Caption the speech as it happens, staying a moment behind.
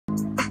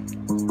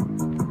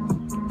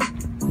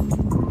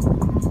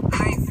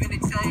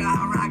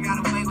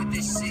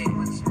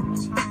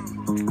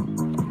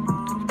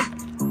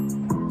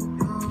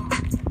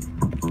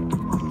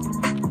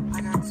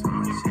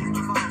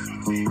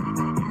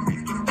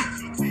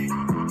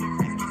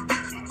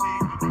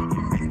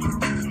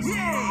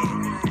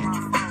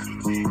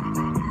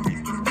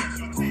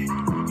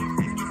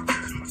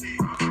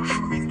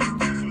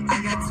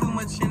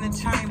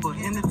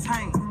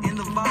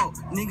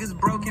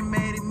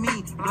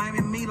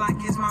like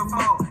it's my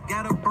fault.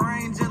 Got a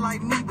brain just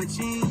like me, but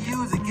you ain't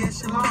use it,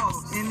 guess you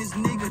lost. And this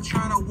nigga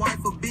tryna wipe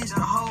a bitch,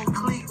 the whole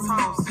clique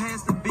toss.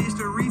 Passed the bitch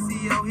to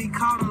Recio, he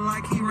caught her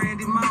like he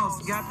Randy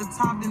Moss. Got the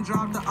top and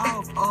dropped her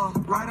off,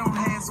 right on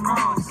half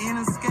cross. In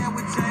a scale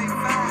with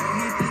J5,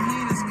 hit the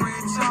heat and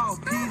scratch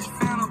off. Peach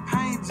found a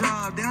paint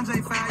job, down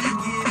J5 you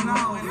getting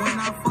off. When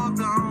I fucked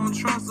her, I don't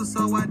trust her,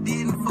 so I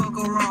didn't fuck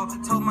her off.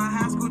 Told my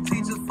high school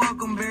teacher, fuck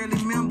them, barely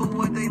remember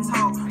what they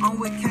taught. I'm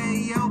with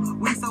KO,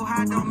 we so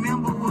high, don't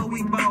remember what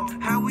we bought.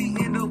 How we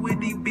end up with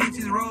these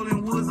bitches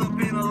rolling woods up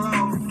in a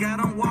loft. Got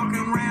them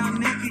walking around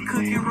naked,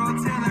 cooking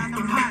rotel out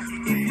the pot.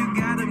 If you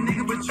got a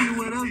nigga but you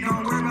with us,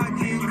 don't worry about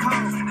getting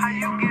caught. How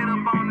you get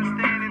up on the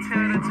stand and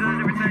tell the judge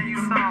everything you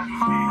saw?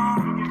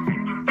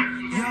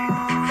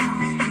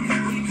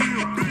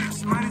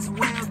 Might as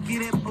well get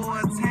that boy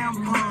a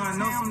tampon.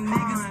 Know some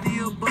niggas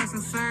still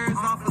busting serves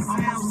off of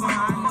Samsung.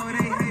 I know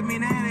they hate me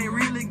now, they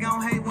really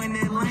gon' hate when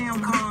that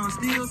lamb comes.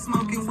 Still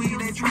smoking weed,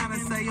 they tryna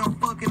say I'm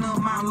fucking up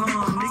my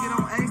lungs. Nigga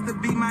don't ask to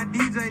be my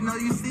DJ, know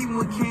you see me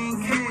with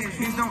King Cash.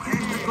 Bitch don't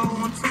ask to go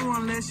on tour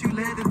unless you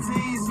let the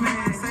team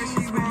smash. Say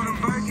she want a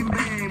Birkin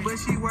bag, but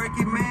she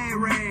working mad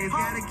rags.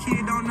 Got a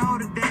kid, don't know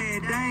the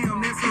dad,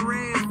 damn, that's a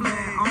red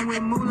flag. I'm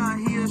with Moolah,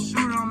 he a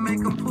shooter, I'll make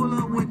him pull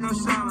up with no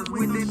shotters.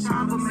 With that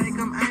chopper, make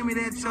him aim it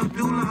at your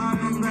doula, all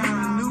them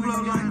dollars. New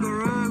blow like a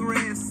rug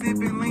rat,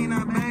 sipping lean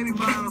out baby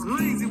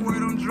bottles. Easy where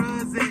them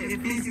drugs at, if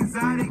it's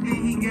exotic,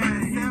 then he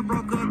got it. That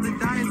broke up the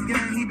dice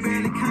game, he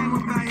barely came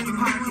up out his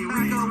pocket.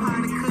 Rico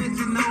in the cut,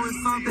 you know if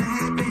something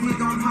happen, he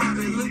gon' pop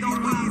it. Look on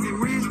Weezy,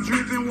 wrist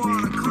dripping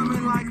water,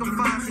 coming like a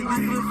faucet.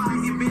 This little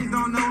freaky bitch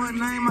don't know her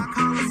name, I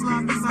call her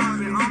sloppy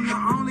soppy. I'm the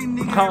only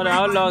nigga.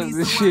 How long is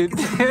this shit?